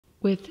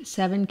With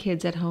 7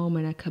 kids at home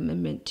and a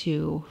commitment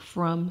to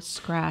from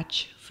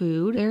scratch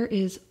food, there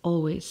is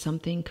always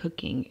something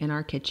cooking in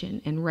our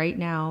kitchen. And right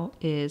now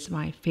is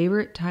my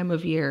favorite time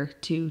of year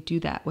to do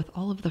that with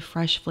all of the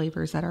fresh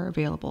flavors that are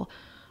available.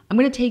 I'm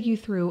going to take you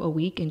through a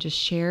week and just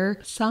share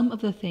some of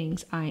the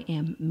things I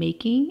am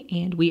making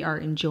and we are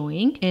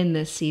enjoying in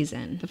this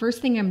season. The first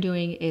thing I'm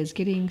doing is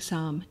getting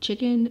some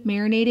chicken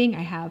marinating.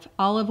 I have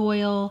olive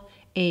oil,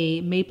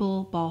 a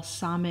maple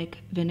balsamic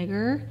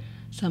vinegar,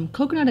 some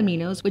coconut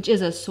aminos, which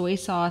is a soy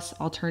sauce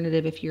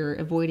alternative if you're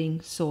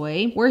avoiding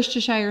soy,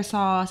 Worcestershire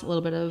sauce, a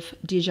little bit of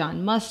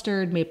Dijon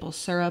mustard, maple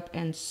syrup,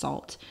 and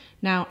salt.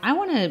 Now, I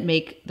want to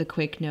make the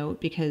quick note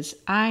because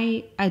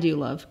I do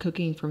love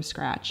cooking from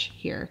scratch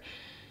here.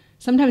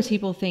 Sometimes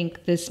people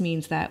think this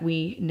means that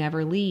we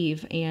never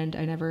leave and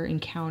I never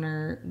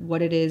encounter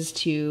what it is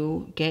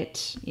to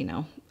get,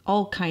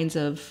 all kinds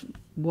of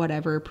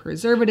whatever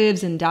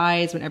preservatives and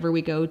dyes whenever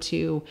we go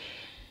to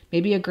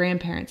maybe a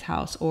grandparent's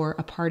house or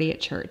a party at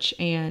church.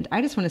 And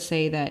I just want to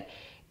say that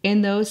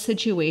in those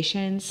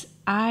situations,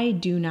 I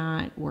do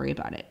not worry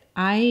about it.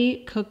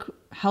 I cook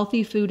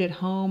healthy food at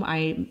home.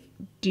 I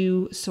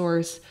do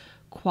source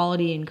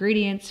quality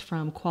ingredients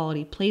from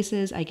quality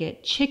places. I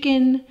get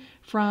chicken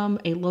from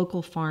a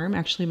local farm,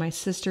 actually my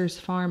sister's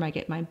farm. I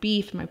get my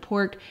beef, my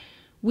pork.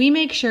 We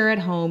make sure at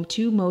home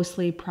to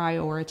mostly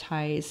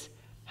prioritize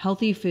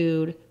healthy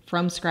food,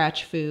 from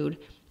scratch food.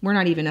 We're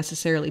not even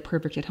necessarily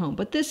perfect at home,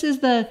 but this is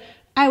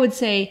I would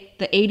say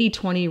the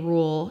 80-20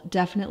 rule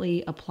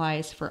definitely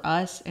applies for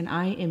us, and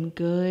I am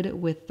good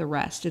with the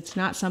rest. It's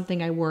not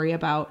something I worry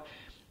about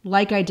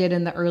like I did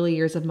in the early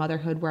years of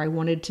motherhood where I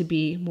wanted to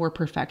be more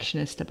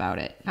perfectionist about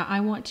it. Now,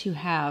 I want to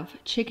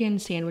have chicken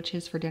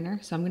sandwiches for dinner,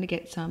 so I'm going to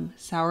get some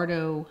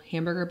sourdough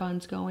hamburger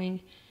buns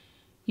going.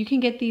 You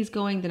can get these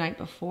going the night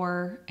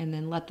before and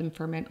then let them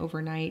ferment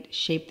overnight,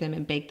 shape them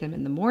and bake them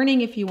in the morning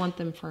if you want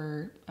them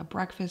for a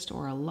breakfast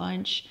or a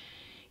lunch.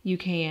 You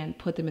can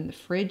put them in the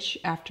fridge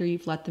after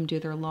you've let them do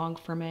their long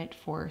ferment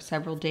for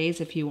several days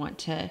if you want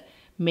to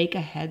make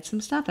ahead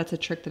some stuff. That's a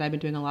trick that I've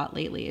been doing a lot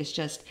lately, is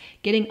just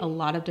getting a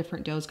lot of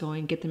different doughs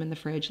going, get them in the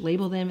fridge,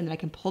 label them, and then I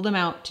can pull them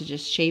out to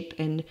just shape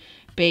and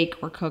bake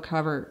or cook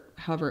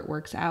however it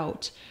works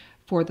out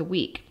for the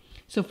week.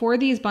 So for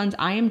these buns,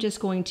 I am just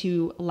going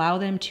to allow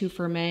them to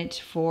ferment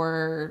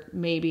for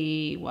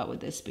maybe, what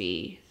would this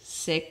be,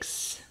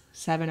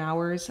 6-7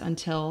 hours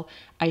until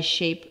I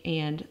shape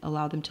and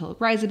allow them to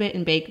rise a bit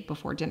and bake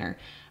before dinner.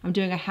 I'm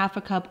doing a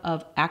 1/2 cup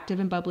of active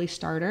and bubbly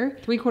starter,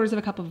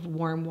 3/4 cup of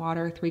warm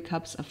water, 3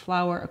 cups of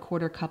flour,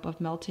 1/4 cup of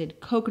melted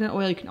coconut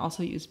oil. You can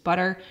also use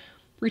butter,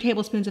 3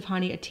 tablespoons of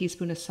honey, a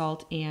teaspoon of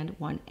salt, and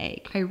 1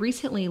 egg. I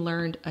recently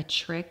learned a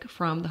trick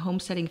from the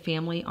Homesteading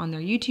Family on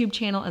their YouTube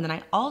channel, and then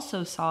I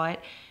also saw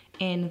it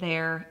in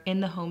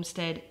the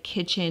Homestead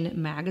Kitchen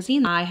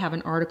magazine. I have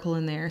an article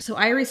in there. So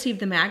I received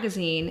the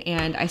magazine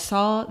and I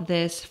saw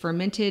this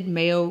fermented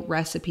mayo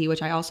recipe,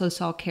 which I also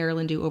saw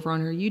Carolyn do over on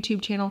her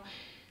YouTube channel.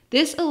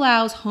 This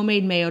allows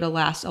homemade mayo to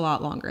last a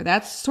lot longer.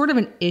 That's sort of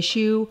an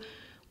issue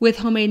with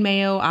homemade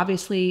mayo.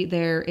 Obviously,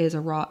 there is a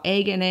raw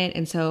egg in it,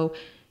 and so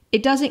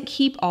it doesn't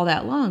keep all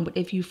that long, but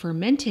if you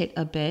ferment it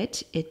a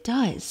bit, it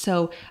does.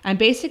 So I'm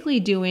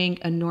basically doing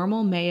a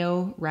normal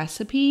mayo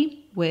recipe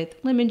with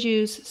lemon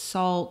juice,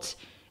 salt,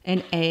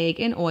 an egg,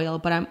 and oil,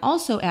 but I'm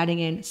also adding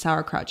in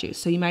sauerkraut juice.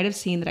 So you might have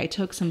seen that I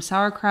took some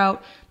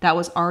sauerkraut that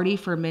was already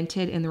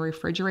fermented in the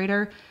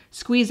refrigerator,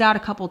 squeezed out a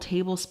couple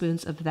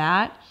tablespoons of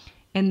that,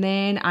 and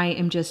then I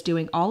am just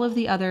doing all of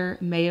the other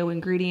mayo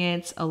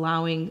ingredients,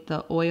 allowing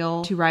the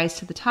oil to rise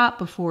to the top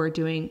before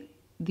doing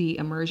the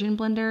immersion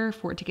blender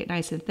for it to get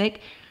nice and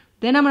thick.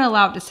 Then I'm going to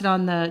allow it to sit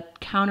on the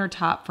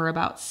countertop for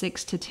about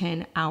 6 to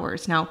 10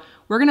 hours. Now,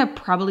 we're going to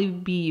probably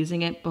be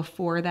using it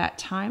before that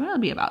time. It'll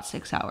be about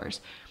 6 hours.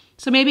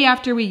 So maybe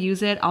after we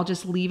use it, I'll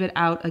just leave it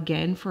out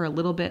again for a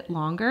little bit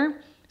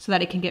longer so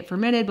that it can get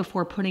fermented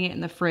before putting it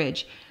in the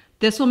fridge.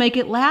 This will make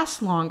it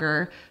last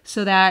longer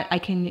so that I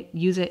can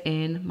use it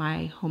in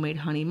my homemade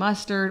honey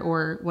mustard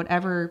or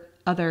whatever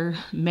other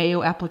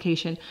mayo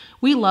application.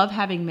 We love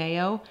having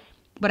mayo,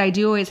 but I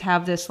do always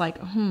have this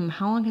like,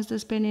 how long has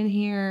this been in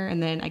here?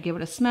 And then I give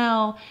it a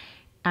smell.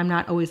 I'm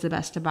not always the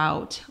best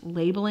about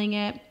labeling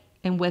it.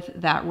 And with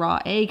that raw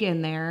egg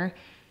in there,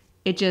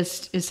 it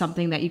just is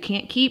something that you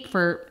can't keep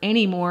for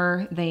any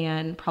more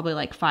than probably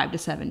like 5 to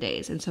 7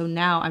 days. And so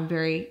now I'm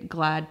very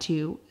glad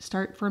to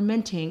start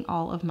fermenting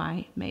all of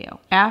my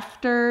mayo.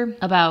 After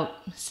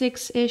about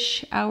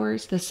 6-ish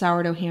hours, the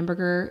sourdough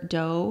hamburger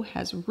dough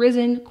has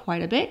risen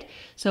quite a bit.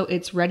 So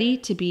it's ready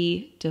to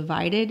be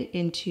divided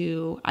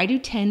into, I do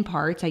 10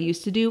 parts. I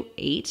used to do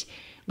 8.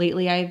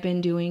 Lately, I've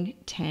been doing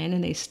 10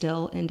 and they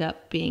still end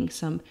up being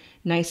some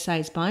nice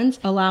sized buns,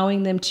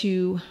 allowing them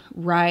to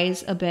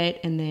rise a bit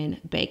and then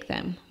bake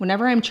them.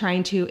 Whenever I'm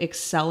trying to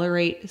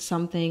accelerate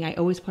something, I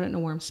always put it in a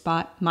warm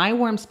spot. My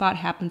warm spot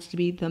happens to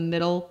be the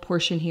middle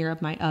portion here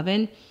of my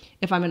oven.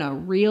 If I'm in a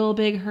real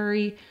big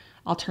hurry,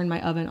 I'll turn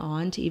my oven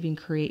on to even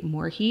create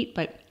more heat.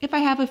 But if I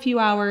have a few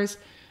hours,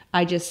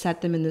 I just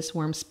set them in this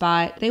warm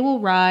spot. They will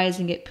rise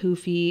and get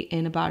poofy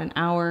in about an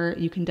hour.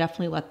 You can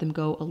definitely let them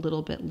go a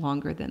little bit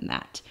longer than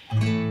that.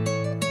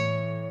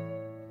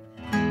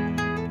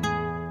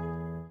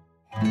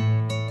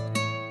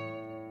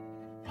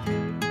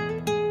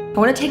 I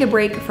want to take a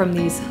break from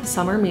these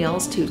summer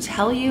meals to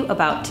tell you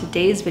about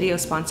today's video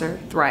sponsor,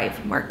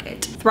 Thrive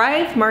Market.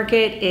 Thrive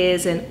Market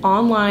is an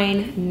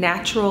online,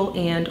 natural,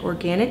 and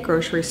organic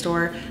grocery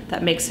store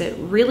that makes it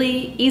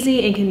really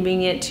easy and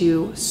convenient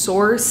to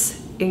source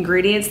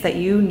ingredients that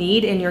you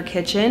need in your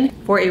kitchen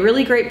for a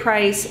really great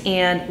price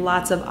and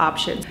lots of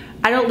options.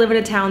 I don't live in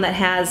a town that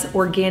has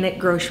organic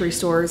grocery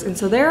stores, and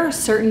so there are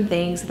certain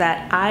things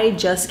that I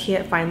just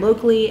can't find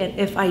locally, and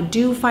if I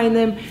do find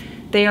them,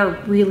 they are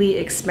really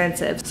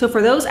expensive. So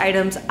for those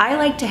items, I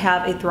like to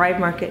have a Thrive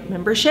Market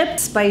membership.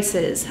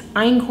 Spices,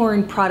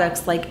 einkorn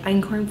products like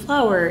einkorn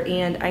flour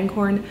and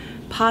einkorn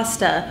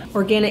pasta,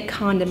 organic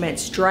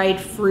condiments,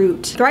 dried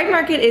fruit. Thrive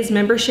Market is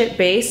membership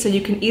based, so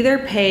you can either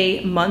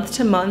pay month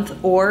to month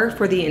or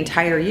for the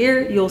entire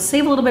year. You'll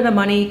save a little bit of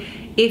money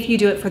if you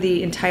do it for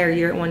the entire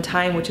year at one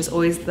time, which is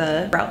always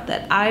the route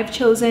that I've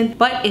chosen.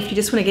 But if you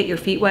just want to get your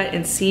feet wet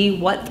and see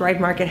what Thrive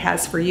Market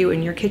has for you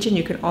in your kitchen,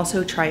 you can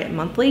also try it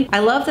monthly. I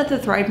love that the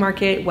Thrive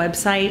Market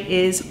website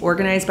is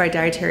organized by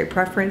dietary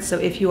preference. So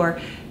if you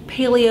are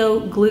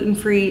paleo,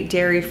 gluten-free,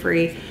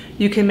 dairy-free,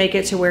 you can make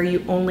it to where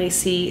you only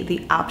see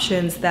the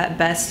options that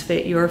best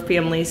fit your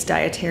family's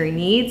dietary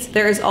needs.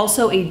 There is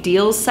also a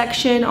deals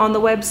section on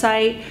the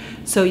website,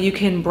 so you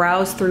can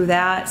browse through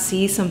that,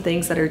 see some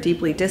things that are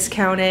deeply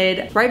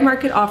discounted. Thrive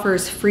Market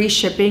offers free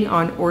shipping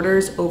on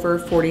orders over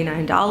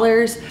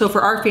 $49. So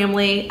for our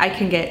family, I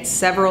can get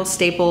several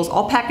staples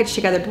all packaged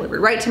together, delivered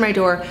right to my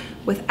door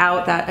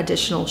without that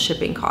additional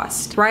shipping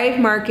cost. Thrive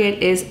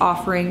Market is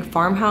offering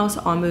Farmhouse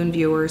on Moon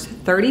viewers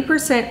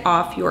 30%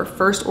 off your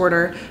first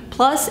order,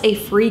 plus a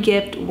free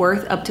gift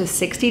worth up to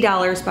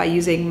 $60 by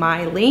using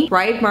my link,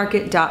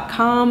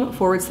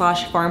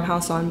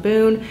 thrivemarket.com/Farmhouse on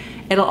Boone.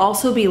 It'll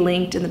also be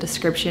linked in the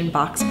description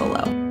box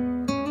below.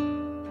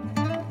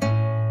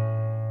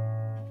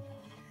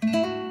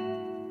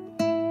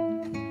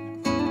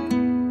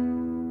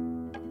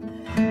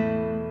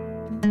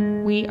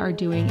 We are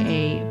doing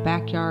a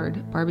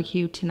backyard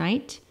barbecue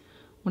tonight.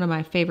 One of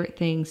my favorite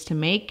things to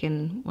make,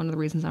 and one of the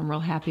reasons I'm real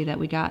happy that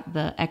we got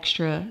the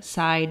extra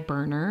side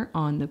burner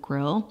on the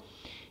grill,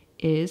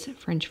 is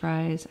French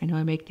fries. I know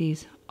I make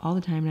these all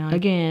the time now.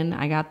 Again,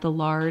 I got the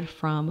lard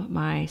from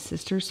my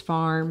sister's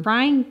farm.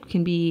 Frying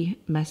can be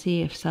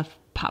messy if stuff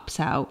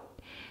pops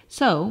out.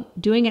 So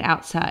doing it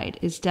outside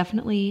is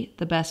definitely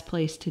the best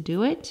place to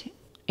do it.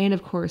 And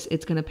of course,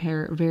 it's gonna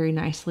pair very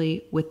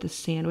nicely with the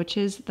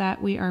sandwiches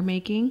that we are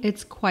making.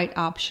 It's quite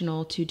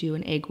optional to do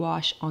an egg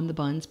wash on the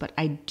buns, but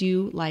I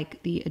do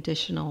like the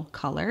additional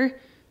color.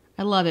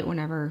 I love it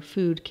whenever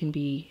food can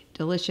be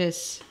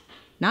delicious,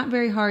 not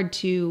very hard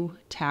to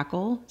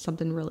tackle,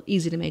 something real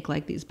easy to make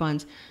like these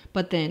buns,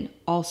 but then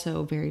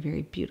also very,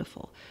 very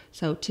beautiful.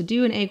 So to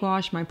do an egg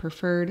wash, my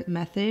preferred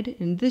method,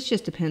 and this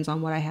just depends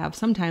on what I have.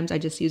 Sometimes I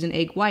just use an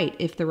egg white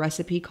if the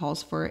recipe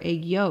calls for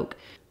egg yolk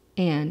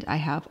and I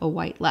have a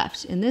white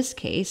left. In this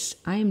case,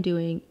 I am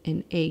doing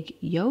an egg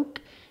yolk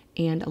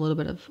and a little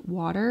bit of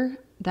water.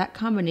 That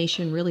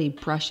combination really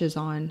brushes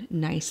on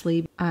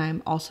nicely.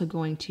 I'm also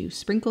going to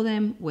sprinkle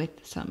them with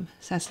some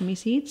sesame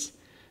seeds.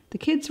 The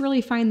kids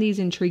really find these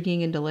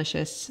intriguing and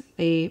delicious.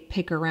 They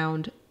pick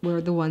around where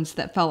the ones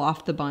that fell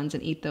off the buns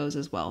and eat those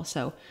as well.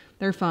 So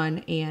they're fun,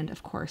 and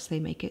of course they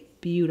make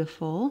it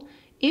beautiful.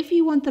 If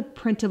you want the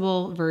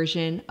printable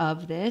version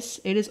of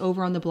this, it is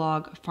over on the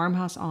blog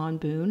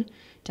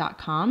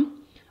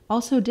farmhouseonboone.com.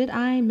 Also, did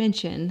I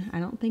mention, I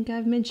don't think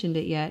I've mentioned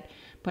it yet,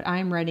 but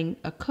I'm writing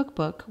a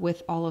cookbook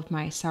with all of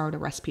my sourdough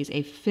recipes,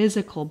 a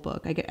physical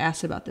book. I get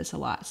asked about this a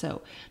lot.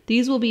 So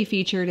these will be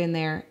featured in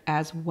there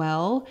as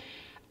well.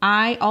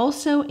 I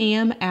also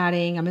am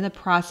adding, I'm in the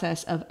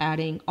process of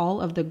adding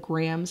all of the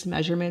grams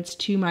measurements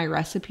to my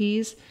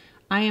recipes.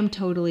 I am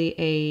totally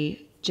a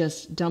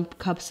just dump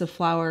cups of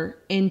flour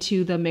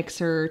into the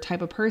mixer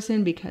type of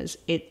person because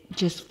it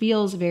just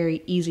feels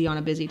very easy on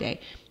a busy day.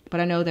 But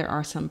I know there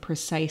are some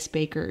precise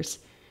bakers,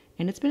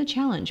 and it's been a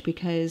challenge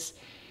because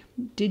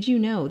did you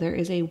know there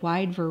is a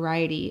wide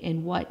variety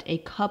in what a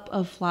cup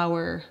of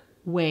flour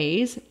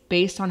weighs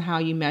based on how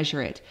you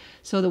measure it.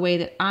 So the way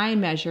that I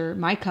measure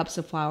my cups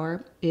of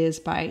flour is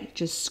by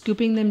just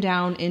scooping them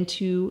down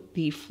into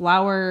the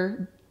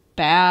flour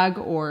bag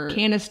or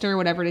canister,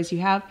 whatever it is you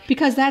have,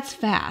 because that's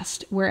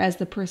fast. Whereas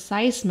the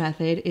precise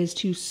method is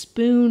to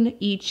spoon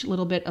each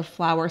little bit of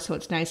flour so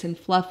it's nice and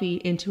fluffy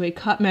into a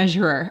cup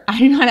measurer. I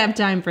do not have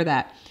time for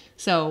that.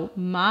 So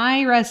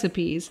my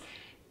recipes,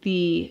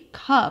 the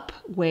cup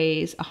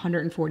weighs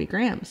 140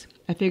 grams.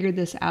 I figured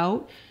this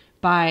out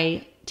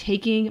by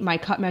taking my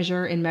cup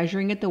measure and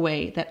measuring it the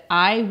way that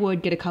I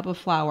would get a cup of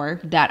flour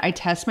that I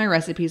test my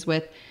recipes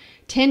with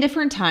 10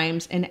 different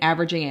times and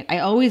averaging it. I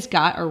always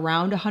got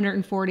around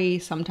 140,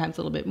 sometimes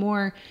a little bit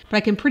more, but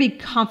I can pretty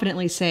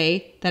confidently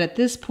say that at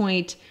this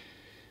point,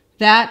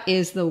 that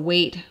is the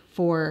weight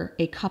for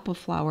a cup of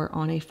flour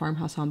on a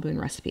Farmhouse on Boone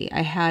recipe.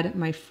 I had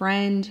my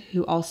friend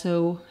who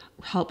also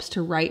helps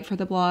to write for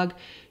the blog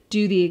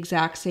do the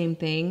exact same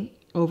thing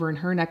over in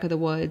her neck of the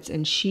woods,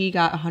 and she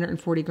got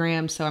 140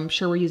 grams. So I'm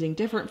sure we're using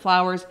different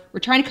flours. We're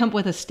trying to come up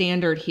with a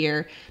standard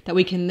here that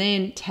we can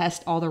then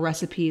test all the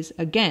recipes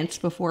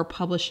against before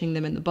publishing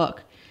them in the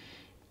book.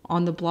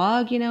 On the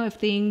blog, you know, if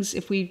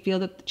we feel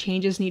that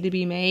changes need to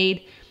be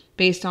made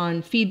based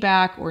on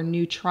feedback or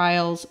new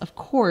trials, of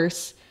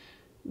course,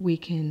 we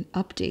can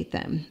update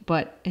them.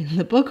 But in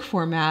the book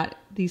format,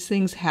 these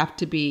things have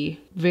to be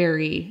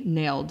very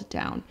nailed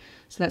down.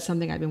 So that's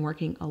something I've been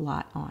working a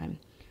lot on.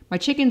 My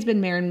chicken's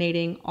been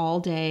marinating all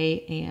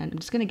day, and I'm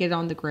just gonna get it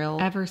on the grill.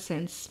 Ever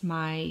since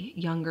my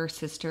younger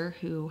sister,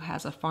 who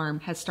has a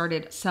farm, has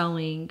started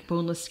selling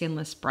boneless,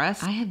 skinless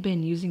breasts, I have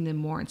been using them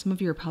more. And some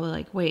of you are probably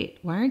like, wait,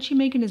 why aren't you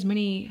making as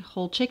many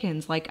whole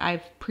chickens like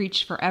I've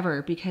preached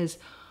forever? Because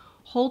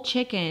whole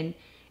chicken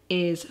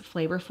is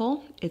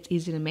flavorful, it's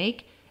easy to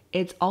make.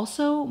 It's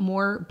also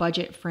more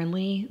budget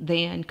friendly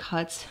than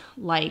cuts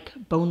like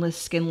boneless,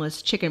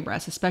 skinless chicken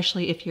breasts,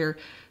 especially if you're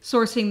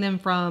sourcing them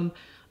from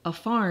a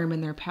farm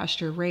and they're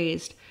pasture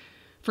raised.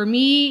 For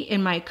me,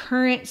 in my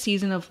current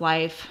season of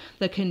life,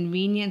 the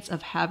convenience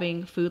of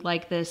having food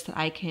like this that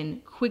I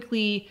can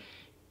quickly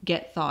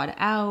get thawed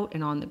out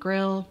and on the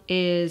grill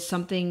is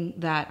something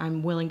that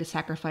I'm willing to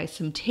sacrifice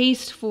some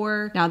taste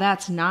for. Now,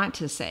 that's not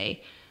to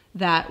say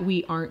that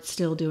we aren't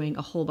still doing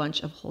a whole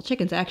bunch of whole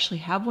chickens. I actually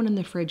have one in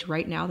the fridge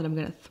right now that I'm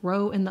gonna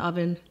throw in the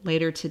oven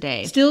later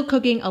today. Still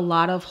cooking a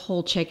lot of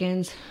whole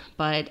chickens,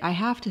 but I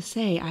have to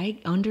say, I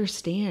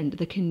understand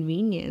the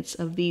convenience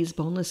of these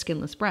boneless,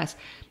 skinless breasts.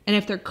 And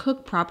if they're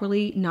cooked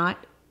properly,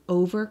 not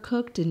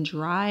overcooked and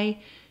dry,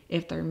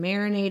 if they're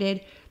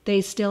marinated, they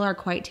still are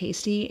quite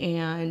tasty,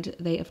 and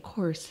they, of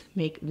course,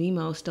 make the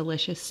most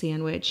delicious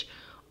sandwich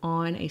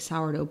on a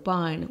sourdough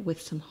bun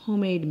with some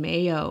homemade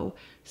mayo,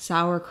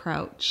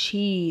 sauerkraut,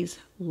 cheese,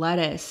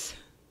 lettuce.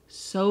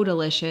 So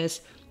delicious.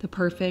 The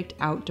perfect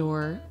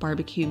outdoor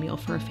barbecue meal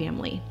for a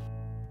family.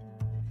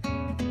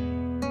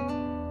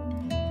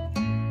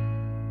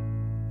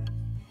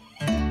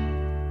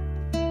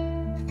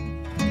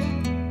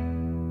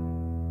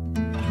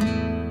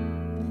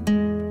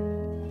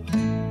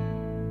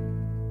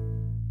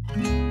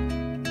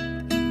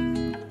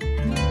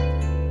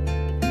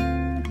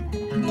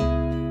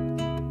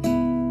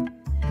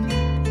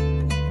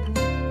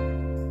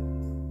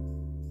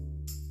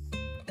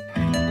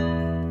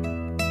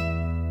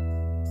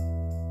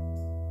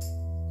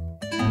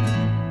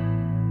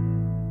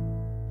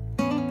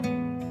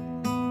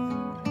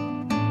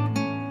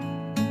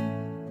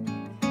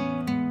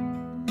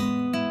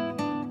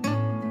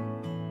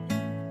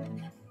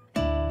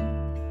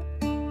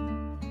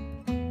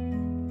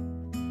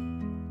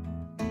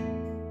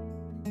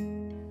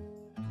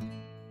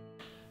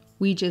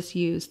 We just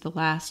used the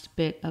last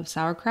bit of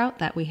sauerkraut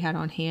that we had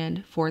on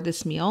hand for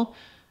this meal.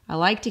 I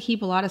like to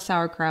keep a lot of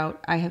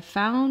sauerkraut. I have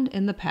found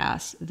in the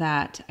past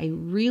that I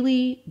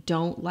really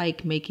don't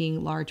like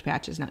making large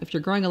batches. Now, if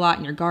you're growing a lot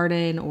in your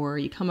garden or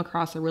you come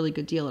across a really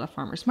good deal at a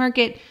farmer's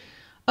market,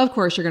 of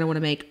course you're going to want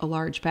to make a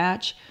large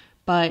batch,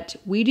 but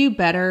we do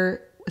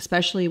better,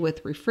 especially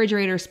with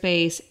refrigerator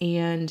space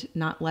and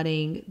not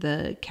letting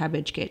the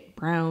cabbage get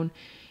brown,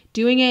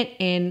 doing it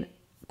in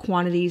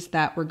quantities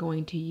that we're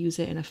going to use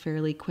it in a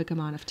fairly quick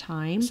amount of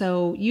time.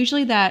 So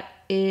usually that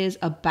is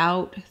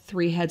about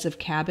 3 heads of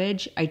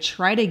cabbage. I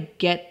try to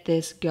get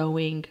this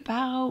going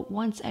about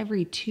once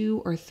every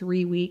 2 or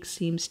 3 weeks,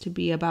 seems to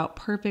be about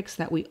perfect,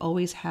 so that we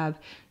always have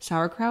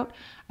sauerkraut.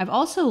 I've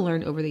also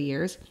learned over the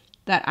years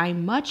that I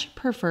much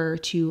prefer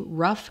to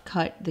rough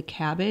cut the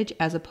cabbage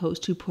as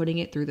opposed to putting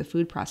it through the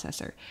food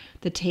processor.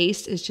 The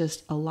taste is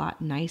just a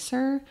lot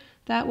nicer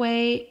that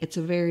way. It's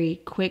a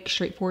very quick,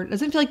 straightforward, it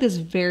doesn't feel like this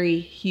very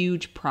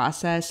huge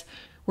process,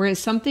 whereas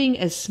something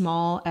as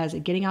small as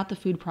getting out the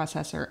food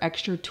processor,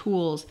 extra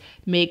tools,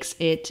 makes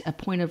it a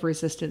point of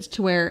resistance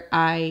to where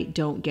I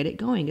don't get it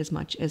going as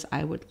much as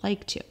I would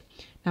like to.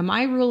 Now,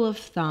 my rule of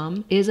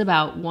thumb is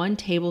about 1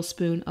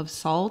 tablespoon of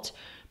salt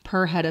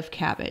per head of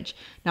cabbage.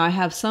 Now, I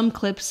have some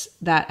clips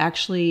that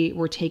actually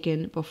were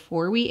taken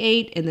before we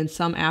ate and then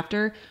some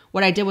after.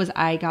 What I did was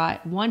I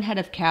got 1 head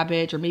of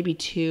cabbage, or maybe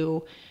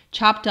 2,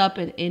 chopped up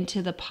and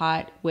into the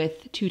pot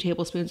with 2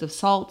 tablespoons of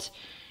salt,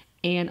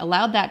 and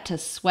allowed that to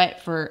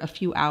sweat for a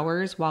few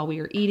hours while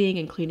we were eating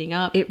and cleaning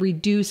up. It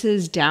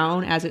reduces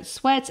down as it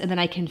sweats, and then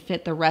I can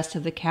fit the rest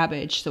of the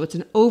cabbage. So it's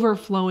an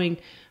overflowing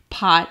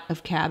pot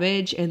of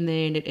cabbage, and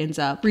then it ends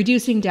up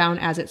reducing down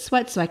as it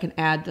sweats, so I can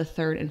add the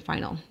third and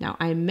final. Now,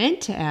 I meant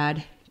to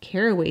add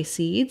caraway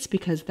seeds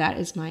because that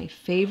is my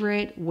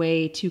favorite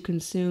way to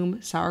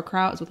consume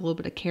sauerkraut, is with a little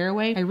bit of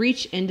caraway. I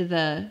reached into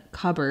the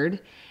cupboard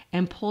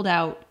and pulled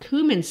out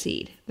cumin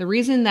seed. The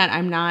reason that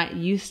I'm not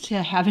used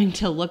to having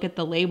to look at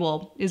the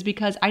label is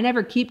because I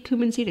never keep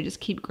cumin seed, I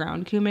just keep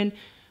ground cumin,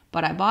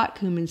 but I bought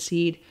cumin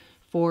seed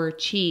for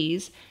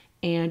cheese,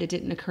 and it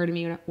didn't occur to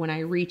me when I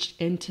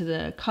reached into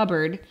the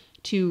cupboard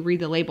to read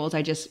the labels.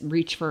 I just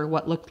reached for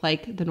what looked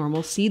like the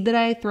normal seed that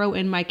I throw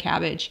in my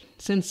cabbage.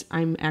 Since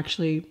I'm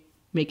actually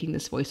making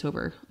this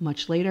voiceover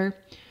much later,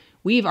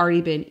 we've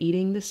already been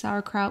eating the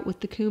sauerkraut with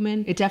the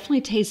cumin. It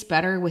definitely tastes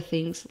better with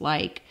things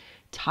like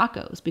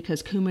tacos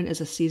because cumin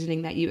is a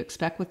seasoning that you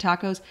expect with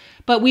tacos,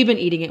 but we've been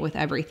eating it with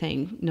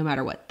everything no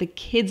matter what. The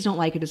kids don't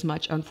like it as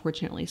much,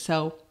 unfortunately.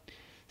 So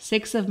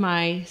 6 of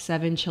my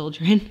 7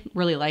 children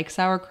really like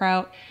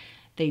sauerkraut.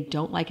 They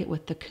don't like it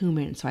with the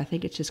cumin. So I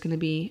think it's just going to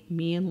be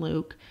me and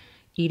Luke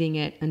eating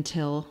it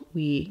until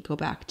we go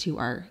back to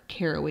our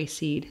caraway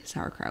seed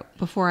sauerkraut.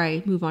 Before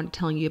I move on to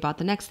telling you about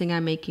the next thing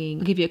I'm making,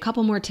 I'll give you a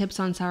couple more tips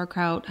on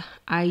sauerkraut.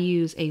 I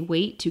use a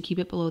weight to keep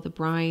it below the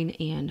brine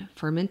and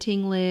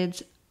fermenting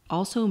lids.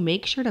 Also,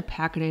 make sure to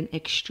pack it in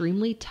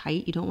extremely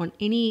tight. You don't want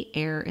any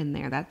air in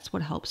there. That's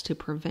what helps to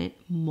prevent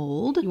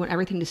mold. You want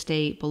everything to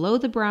stay below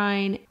the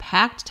brine,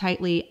 packed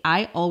tightly.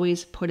 I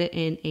always put it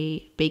in a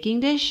baking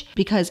dish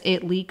because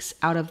it leaks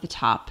out of the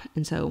top.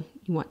 And so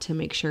you want to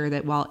make sure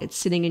that while it's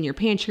sitting in your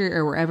pantry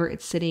or wherever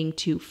it's sitting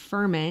to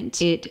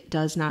ferment, it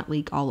does not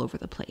leak all over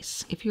the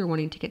place. If you're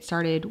wanting to get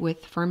started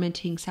with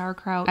fermenting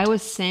sauerkraut, I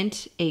was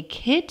sent a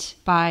kit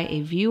by a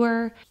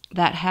viewer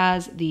that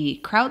has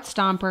the kraut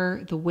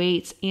stomper, the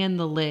weights, and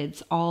the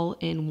lids all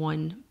in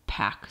one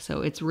pack.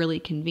 So it's really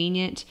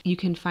convenient. You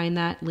can find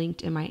that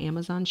linked in my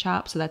Amazon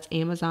shop. So that's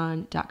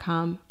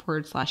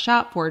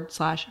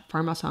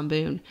amazon.com/shop/Farmhouse on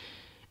Boone.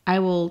 I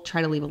will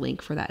try to leave a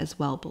link for that as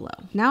well below.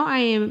 Now I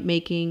am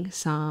making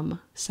some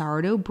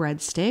sourdough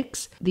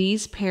breadsticks.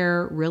 These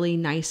pair really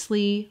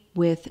nicely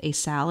with a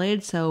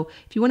salad. So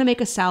if you want to make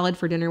a salad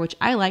for dinner, which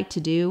I like to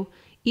do,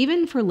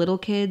 even for little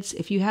kids,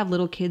 if you have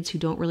little kids who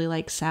don't really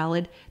like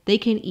salad, they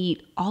can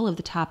eat all of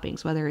the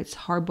toppings, whether it's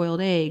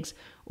hard-boiled eggs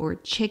or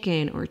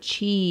chicken or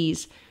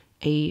cheese,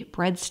 a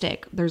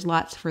breadstick. There's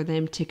lots for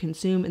them to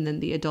consume, and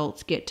then the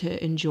adults get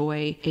to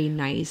enjoy a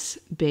nice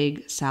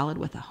big salad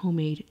with a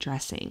homemade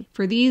dressing.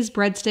 For these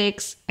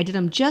breadsticks, I did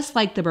them just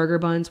like the burger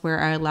buns,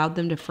 where I allowed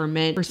them to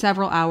ferment for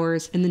several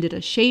hours and then did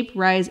a shape,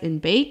 rise, and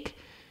bake.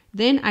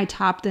 Then I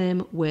topped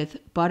them with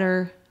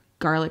butter,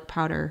 garlic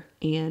powder,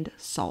 and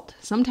salt.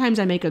 Sometimes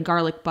I make a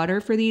garlic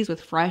butter for these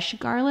with fresh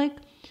garlic,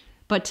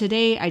 but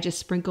today I just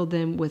sprinkled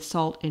them with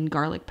salt and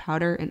garlic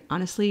powder, and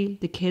honestly,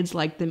 the kids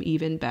like them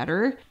even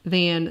better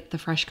than the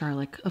fresh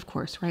garlic, of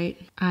course, right?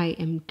 I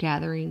am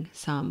gathering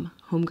some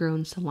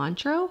homegrown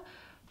cilantro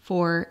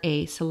for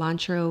a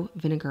cilantro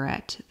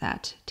vinaigrette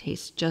that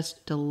tastes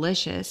just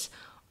delicious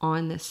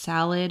on the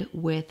salad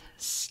with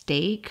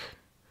steak.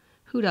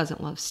 Who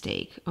doesn't love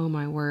steak? Oh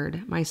my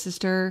word. My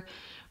sister,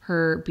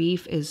 her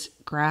beef is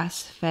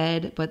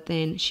grass-fed, but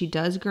then she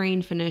does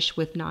grain finish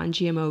with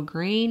non-GMO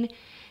grain,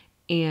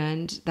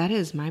 and that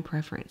is my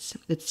preference.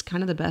 It's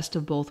kind of the best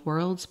of both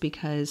worlds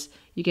because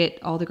you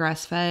get all the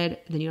grass-fed,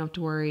 then you don't have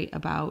to worry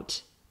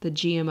about the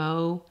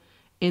GMO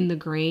in the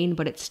grain,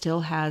 but it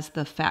still has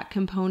the fat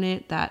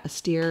component that a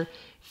steer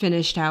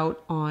finished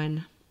out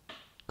on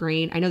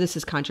grain. I know this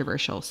is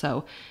controversial,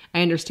 so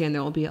I understand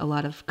there will be a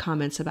lot of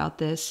comments about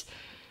this.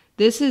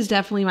 This is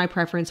definitely my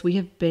preference. We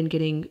have been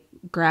getting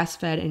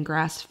grass-fed and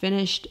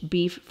grass-finished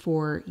beef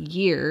for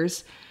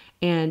years,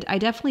 and I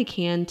definitely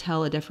can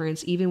tell a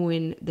difference even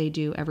when they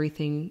do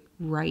everything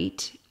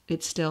right.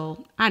 It's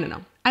still, I don't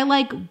know. I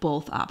like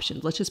both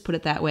options. Let's just put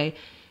it that way.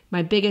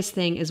 My biggest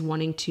thing is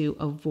wanting to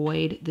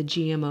avoid the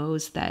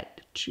GMOs that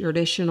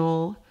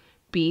traditional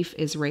beef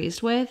is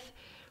raised with.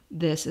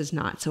 This is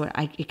not. So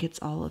it gets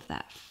all of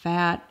that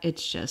fat.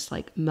 It's just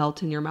like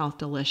melt in your mouth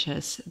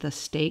delicious. The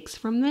steaks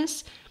from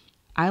this,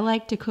 I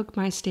like to cook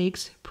my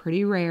steaks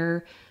pretty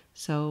rare.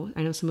 So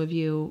I know some of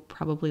you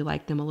probably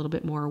like them a little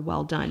bit more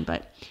well done,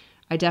 but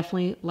I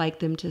definitely like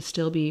them to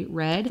still be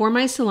red. For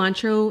my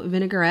cilantro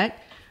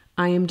vinaigrette,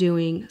 I am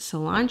doing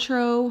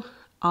cilantro,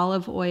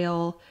 olive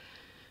oil,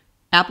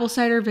 apple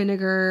cider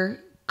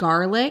vinegar,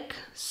 garlic,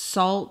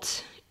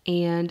 salt,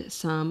 and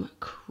some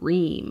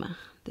cream.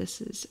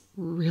 This is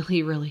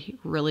really, really,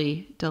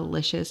 really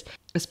delicious,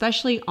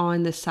 especially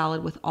on this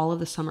salad with all of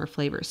the summer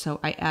flavors.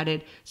 So I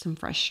added some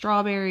fresh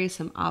strawberries,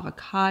 some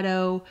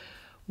avocado.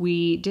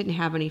 We didn't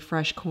have any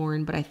fresh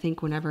corn, but I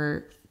think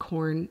whenever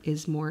corn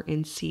is more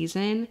in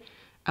season,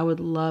 I would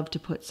love to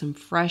put some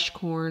fresh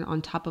corn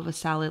on top of a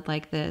salad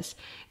like this,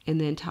 and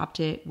then topped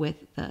it with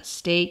the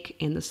steak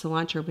and the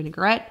cilantro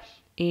vinaigrette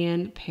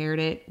and paired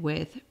it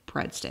with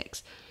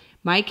breadsticks.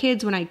 My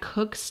kids, when I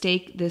cook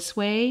steak this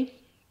way,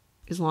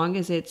 as long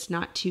as it's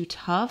not too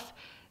tough,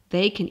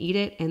 they can eat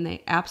it and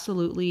they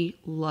absolutely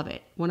love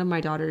it. One of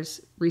my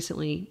daughters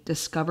recently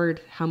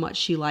discovered how much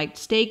she liked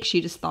steak. She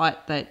just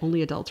thought that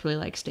only adults really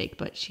like steak,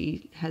 but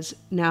she has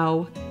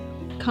now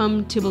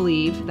come to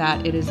believe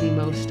that it is the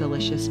most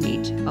delicious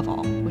meat of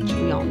all, which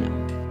we all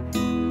know.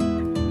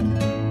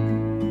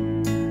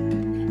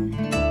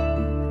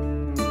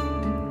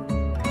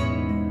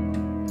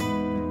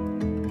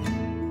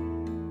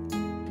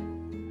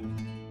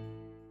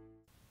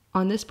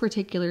 On this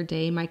particular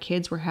day, my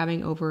kids were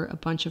having over a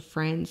bunch of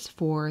friends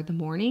for the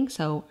morning,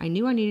 so I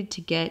knew I needed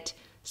to get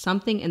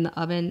something in the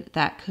oven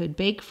that could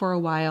bake for a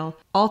while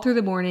all through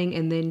the morning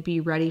and then be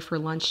ready for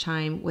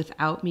lunchtime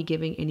without me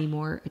giving any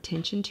more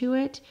attention to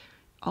it.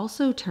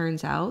 Also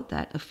turns out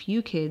that a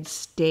few kids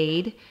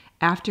stayed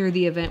after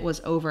the event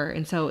was over.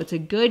 And so it's a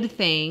good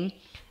thing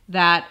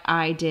that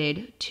I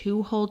did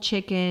 2 whole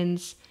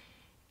chickens,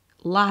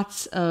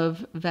 lots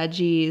of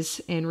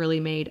veggies, and really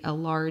made a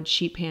large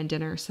sheet pan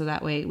dinner so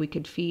that way we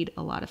could feed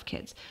a lot of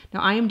kids. Now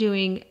I am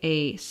doing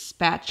a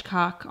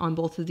spatchcock on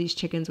both of these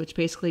chickens, which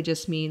basically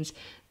just means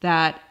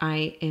that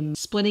I am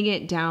splitting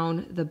it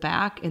down the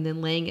back and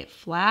then laying it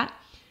flat.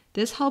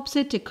 This helps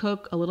it to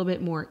cook a little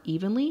bit more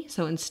evenly.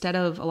 So instead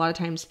of a lot of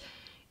times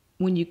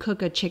when you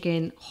cook a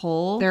chicken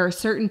whole, there are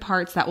certain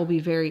parts that will be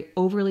very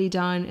overly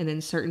done and then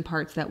certain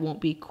parts that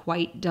won't be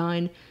quite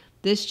done.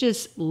 This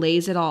just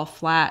lays it all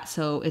flat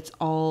so it's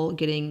all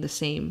getting the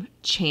same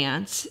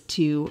chance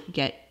to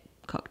get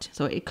cooked.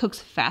 So it cooks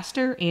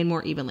faster and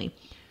more evenly.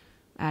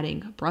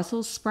 Adding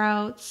Brussels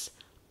sprouts,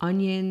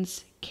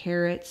 onions,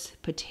 carrots,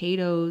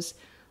 potatoes,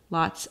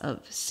 lots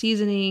of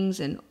seasonings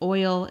and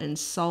oil and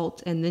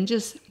salt, and then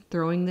just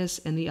throwing this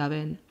in the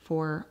oven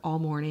for all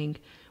morning.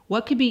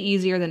 What could be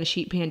easier than a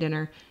sheet pan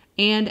dinner,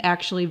 and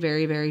actually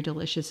very, very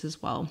delicious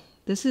as well.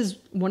 This is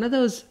one of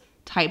those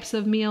types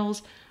of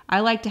meals I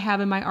like to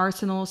have in my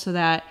arsenal so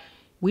that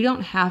we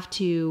don't have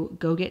to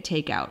go get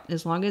takeout.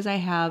 As long as I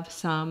have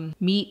some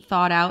meat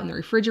thawed out in the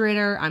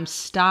refrigerator, I'm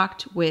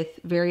stocked with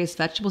various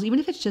vegetables, even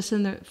if it's just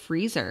in the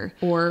freezer,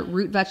 or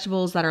root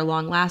vegetables that are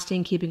long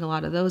lasting, keeping a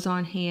lot of those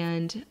on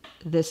hand.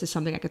 This is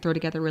something I could throw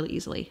together really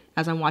easily.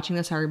 As I'm watching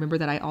this, I remember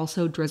that I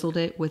also drizzled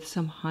it with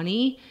some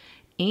honey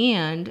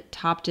and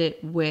topped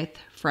it with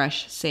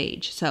fresh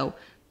sage. So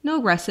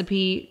no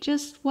recipe,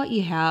 just what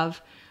you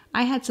have.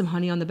 I had some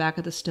honey on the back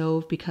of the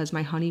stove because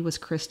my honey was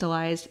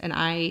crystallized and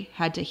I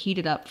had to heat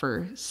it up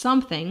for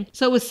something.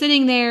 So it was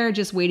sitting there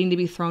just waiting to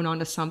be thrown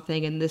onto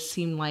something, and this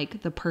seemed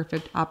like the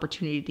perfect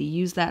opportunity to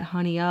use that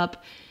honey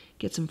up,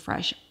 get some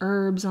fresh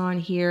herbs on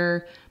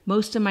here.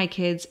 Most of my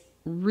kids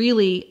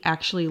really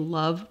actually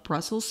love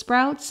Brussels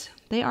sprouts.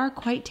 They are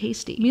quite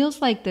tasty.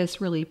 Meals like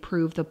this really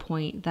prove the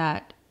point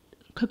that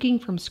cooking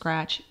from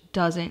scratch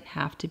doesn't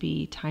have to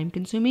be time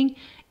consuming.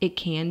 It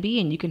can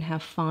be, and you can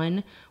have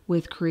fun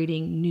with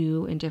creating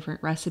new and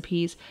different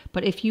recipes.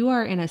 But if you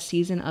are in a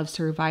season of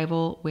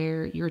survival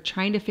where you're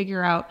trying to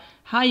figure out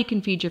how you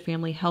can feed your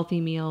family healthy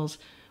meals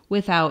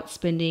without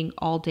spending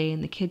all day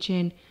in the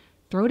kitchen,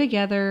 throw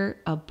together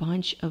a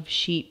bunch of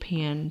sheet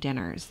pan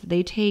dinners.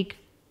 They take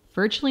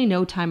virtually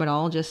no time at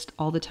all, just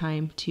all the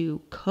time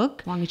to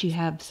cook. As long as you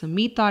have some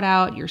meat thawed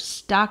out, you're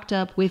stocked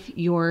up with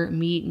your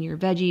meat and your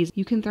veggies,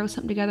 you can throw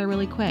something together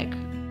really quick.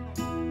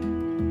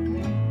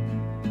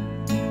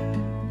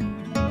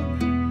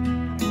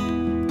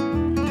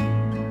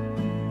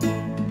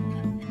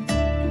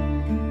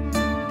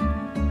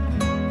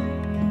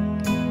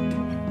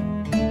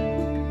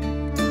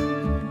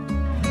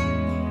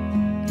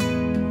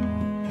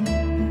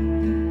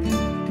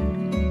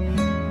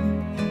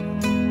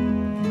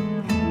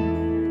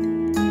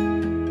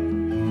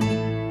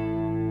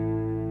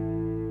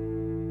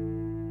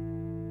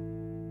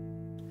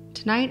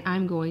 Tonight,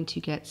 I'm going to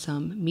get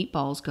some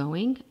meatballs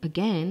going.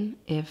 Again,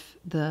 if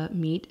the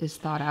meat is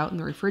thawed out in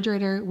the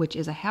refrigerator, which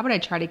is a habit I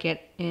try to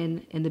get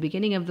in the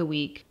beginning of the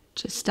week,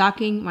 just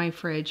stocking my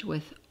fridge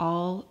with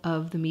all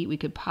of the meat we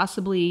could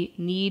possibly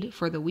need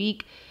for the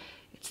week.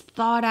 It's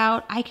thawed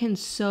out. I can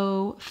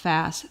so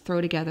fast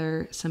throw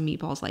together some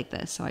meatballs like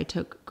this. So I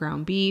took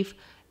ground beef,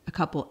 a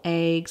couple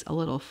eggs, a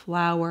little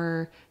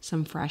flour,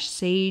 some fresh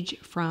sage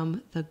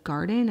from the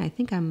garden. I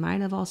think I might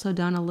have also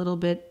done a little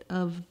bit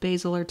of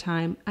basil or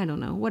thyme. I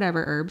don't know,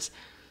 whatever herbs.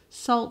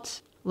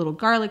 Salt, a little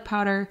garlic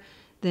powder.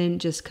 Then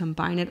just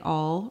combine it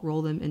all,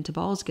 roll them into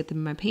balls, get them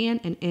in my pan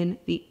and in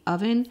the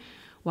oven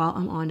while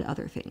I'm on to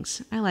other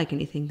things. I like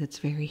anything that's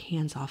very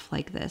hands-off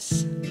like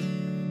this.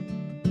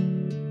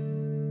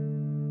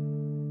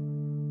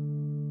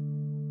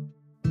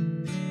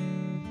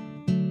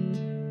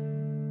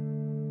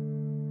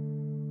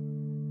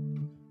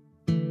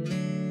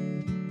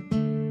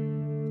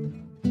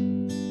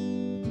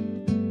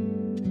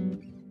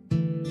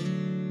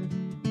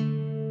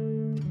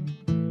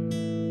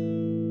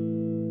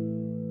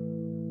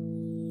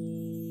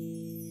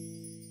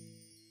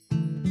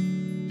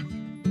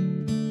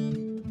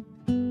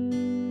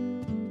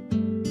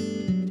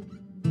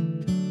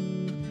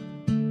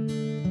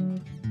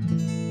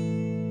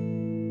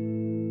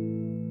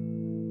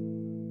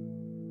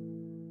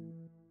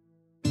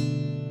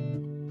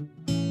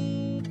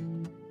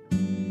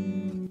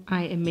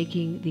 I am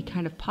making the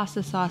kind of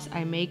pasta sauce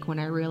I make when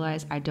I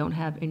realize I don't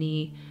have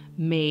any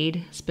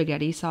made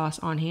spaghetti sauce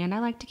on hand. I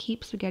like to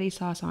keep spaghetti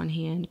sauce on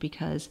hand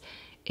because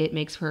it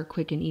makes for a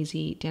quick and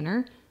easy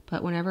dinner.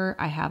 But whenever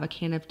I have a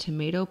can of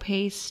tomato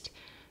paste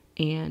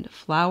and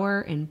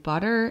flour and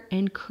butter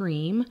and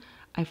cream,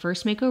 I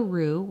first make a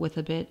roux with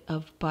a bit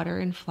of butter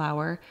and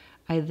flour.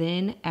 I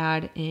then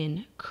add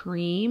in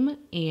cream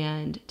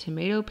and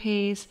tomato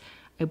paste.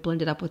 I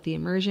blend it up with the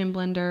immersion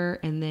blender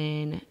and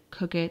then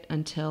cook it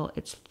until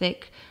it's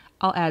thick.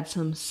 I'll add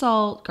some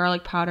salt,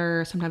 garlic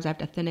powder. Sometimes I have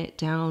to thin it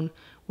down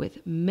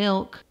with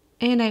milk.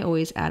 And I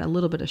always add a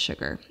little bit of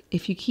sugar.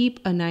 If you keep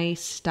a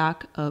nice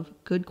stock of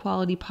good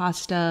quality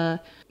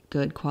pasta,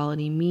 good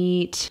quality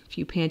meat, a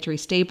few pantry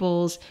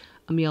staples,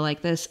 a meal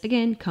like this,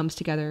 again, comes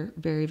together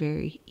very,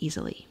 very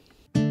easily.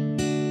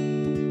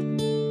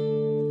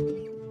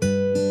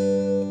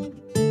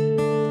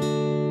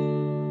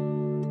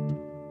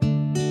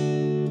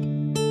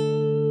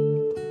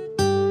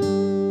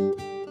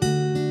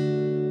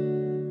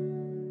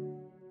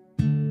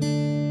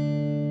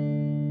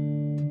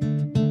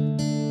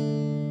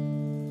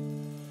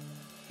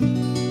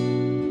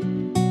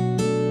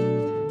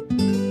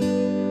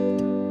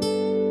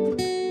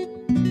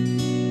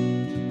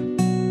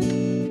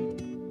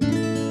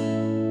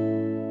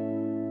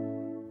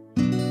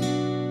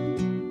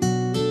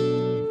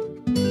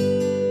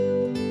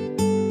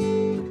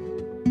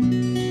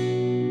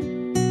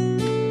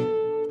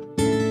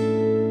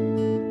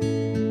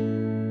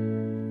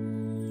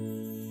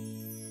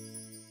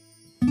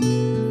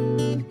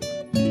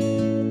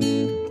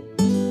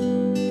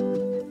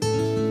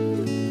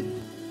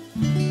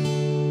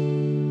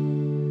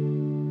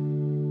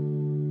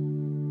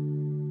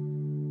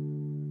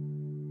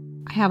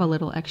 I have a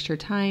little extra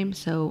time,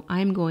 so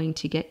I'm going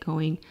to get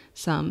going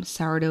some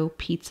sourdough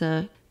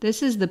pizza.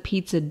 This is the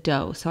pizza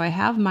dough. So I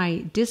have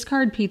my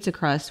discard pizza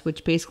crust,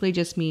 which basically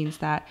just means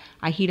that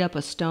I heat up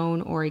a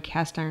stone or a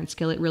cast iron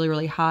skillet really,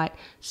 really hot,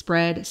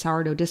 spread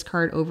sourdough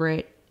discard over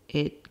it.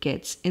 It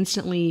gets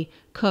instantly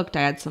cooked.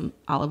 I add some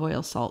olive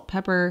oil, salt,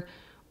 pepper,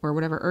 or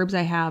whatever herbs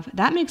I have.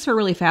 That makes for a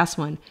really fast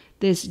one.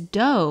 This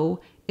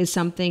dough is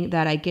something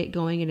that I get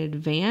going in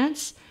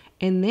advance,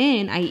 and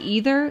then I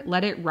either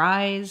let it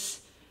rise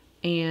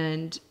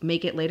and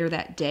make it later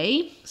that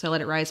day. So I let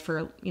it rise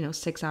for,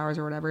 6 hours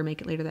or whatever, make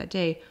it later that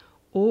day.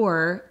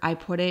 Or I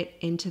put it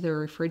into the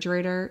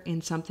refrigerator in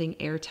something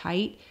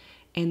airtight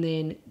and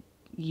then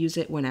use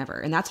it whenever.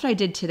 And that's what I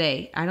did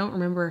today. I don't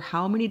remember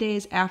how many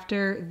days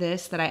after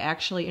this that I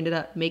actually ended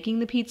up making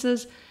the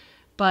pizzas,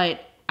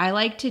 but I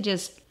like to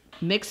just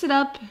mix it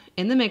up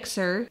in the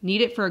mixer,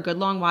 knead it for a good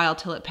long while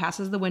till it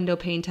passes the window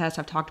pane test.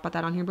 I've talked about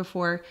that on here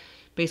before.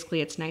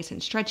 Basically, it's nice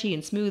and stretchy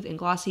and smooth and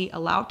glossy.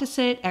 Allow it to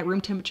sit at room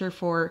temperature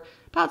for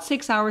about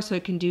 6 hours so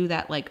it can do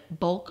that like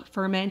bulk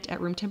ferment at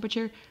room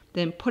temperature.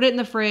 Then put it in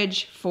the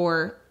fridge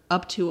for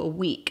up to a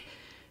week.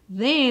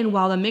 Then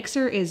while the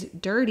mixer is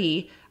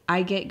dirty,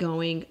 I get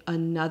going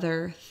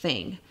another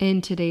thing. In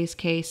today's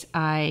case,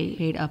 I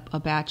made up a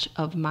batch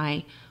of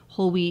my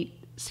whole wheat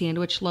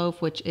sandwich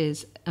loaf, which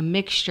is a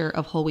mixture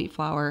of whole wheat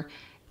flour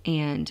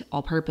and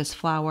all-purpose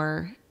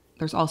flour.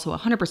 There's also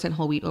 100%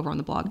 whole wheat over on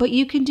the blog. But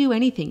you can do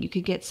anything. You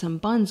could get some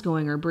buns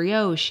going or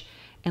brioche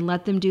and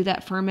let them do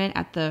that ferment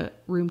at the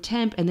room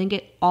temp and then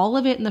get all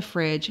of it in the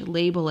fridge,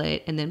 label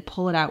it, and then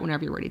pull it out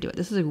whenever you're ready to do it.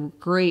 This is a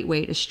great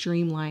way to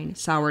streamline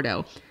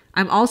sourdough.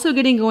 I'm also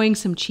getting going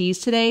some cheese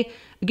today.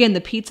 Again,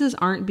 the pizzas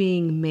aren't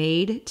being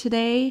made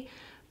today,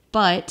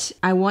 but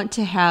I want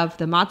to have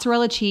the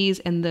mozzarella cheese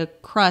and the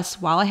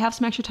crust while I have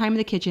some extra time in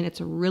the kitchen.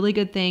 It's a really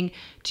good thing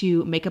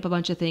to make up a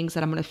bunch of things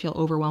that I'm going to feel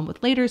overwhelmed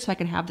with later so I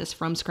can have this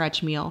from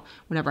scratch meal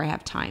whenever I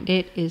have time.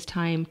 It is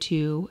time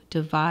to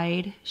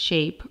divide,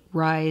 shape,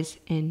 rise,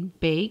 and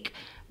bake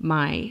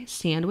my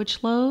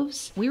sandwich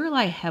loaves. We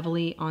rely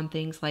heavily on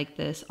things like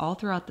this all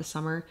throughout the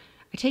summer.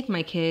 I take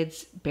my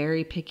kids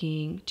berry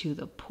picking to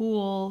the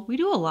pool. We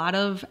do a lot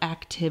of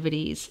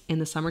activities in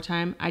the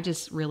summertime. I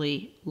just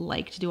really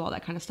like to do all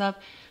that kind of stuff.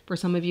 For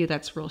some of you,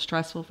 that's real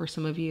stressful. For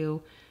some of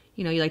you,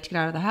 you like to get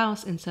out of the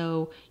house. And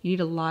so you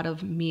need a lot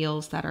of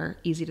meals that are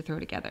easy to throw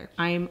together.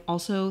 I'm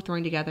also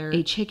throwing together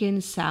a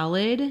chicken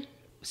salad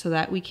so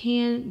that we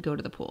can go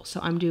to the pool. So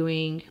I'm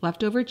doing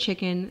leftover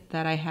chicken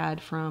that I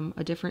had from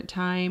a different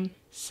time,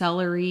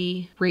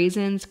 celery,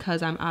 raisins,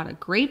 because I'm out of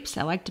grapes.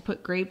 I like to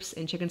put grapes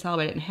in chicken salad,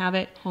 but I didn't have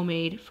it.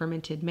 Homemade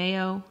fermented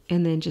mayo,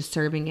 and then just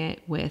serving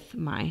it with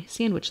my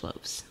sandwich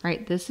loaves. All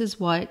right, this is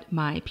what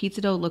my pizza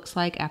dough looks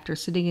like after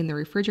sitting in the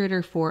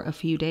refrigerator for a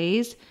few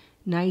days.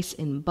 Nice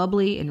and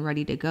bubbly and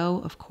ready to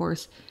go. Of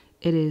course,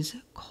 it is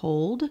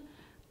cold.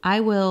 I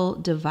will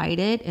divide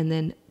it and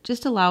then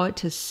just allow it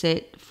to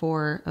sit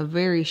for a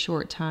very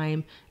short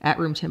time at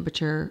room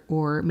temperature,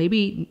 or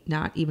maybe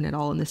not even at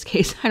all in this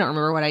case. I don't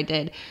remember what I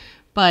did,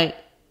 but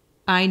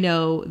I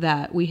know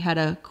that we had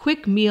a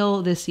quick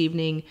meal this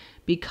evening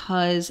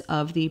because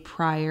of the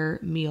prior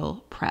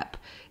meal prep.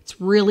 It's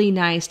really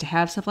nice to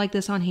have stuff like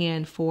this on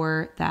hand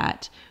for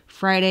that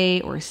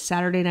Friday or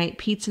Saturday night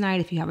pizza night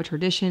if you have a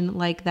tradition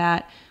like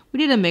that. We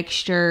did a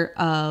mixture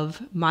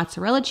of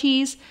mozzarella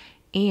cheese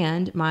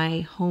and my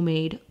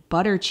homemade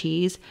butter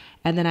cheese.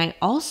 And then I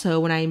also,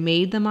 when I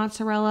made the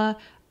mozzarella,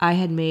 I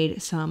had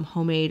made some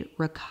homemade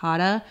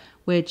ricotta,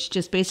 which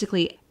just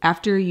basically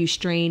after you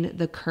strain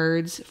the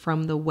curds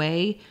from the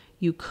whey,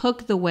 you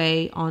cook the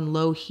whey on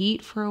low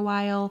heat for a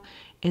while,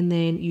 and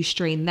then you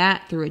strain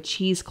that through a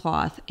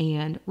cheesecloth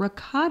and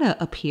ricotta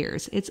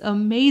appears. It's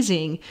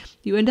amazing.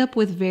 You end up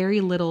with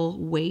very little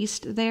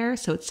waste there.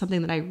 So it's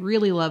something that I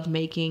really love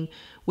making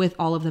with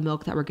all of the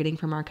milk that we're getting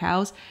from our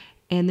cows.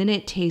 and then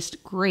it tastes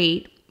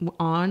great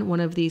on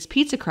one of these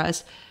pizza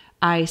crusts.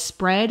 I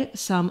spread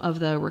some of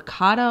the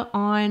ricotta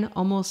on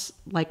almost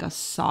like a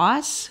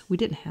sauce. We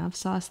didn't have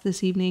sauce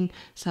this evening,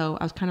 so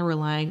I was kind of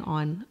relying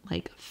on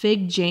like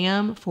fig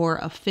jam for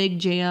a fig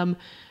jam,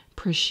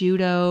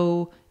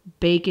 prosciutto,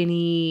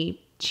 bacony,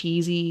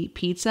 cheesy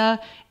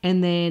pizza.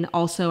 And then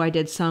also I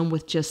did some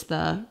with just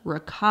the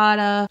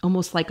ricotta,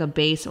 almost like a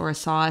base or a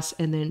sauce,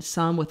 and then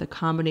some with a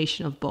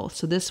combination of both.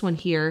 So this one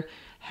here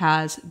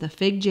has the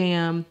fig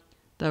jam,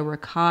 the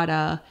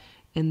ricotta,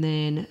 and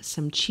then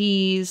some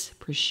cheese,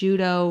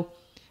 prosciutto.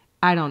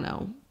 I don't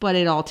know, but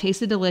it all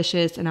tasted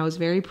delicious, and I was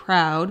very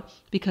proud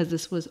because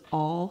this was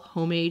all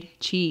homemade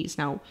cheese.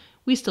 Now,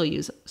 we still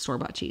use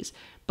store-bought cheese,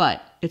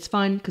 but it's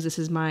fun because this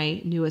is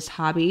my newest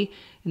hobby,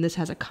 and this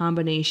has a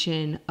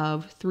combination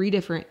of 3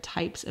 different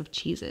types of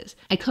cheeses.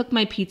 I cooked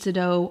my pizza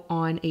dough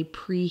on a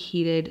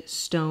preheated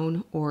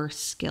stone or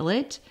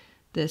skillet.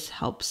 This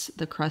helps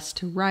the crust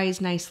to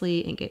rise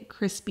nicely and get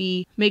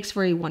crispy. Makes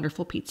for a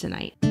wonderful pizza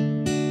night.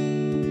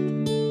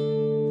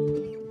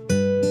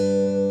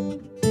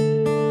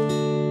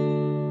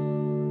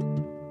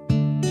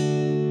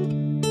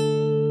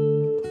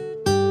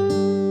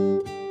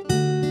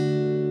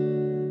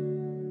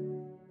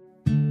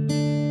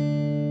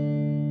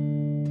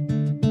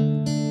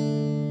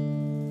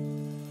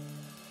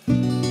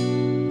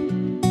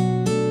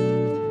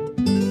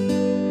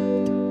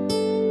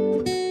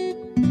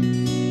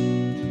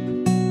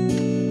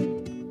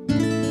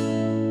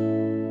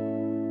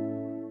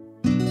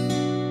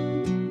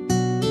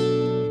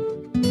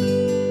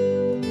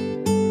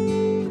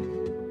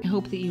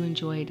 Hope that you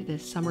enjoyed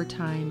this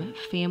summertime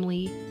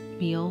family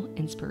meal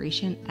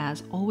inspiration.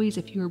 As always,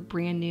 if you're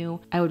brand new,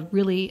 I would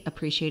really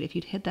appreciate if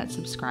you'd hit that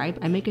subscribe.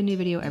 I make a new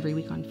video every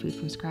week on food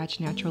from scratch,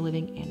 natural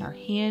living, and our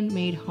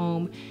handmade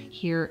home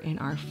here in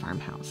our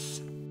farmhouse.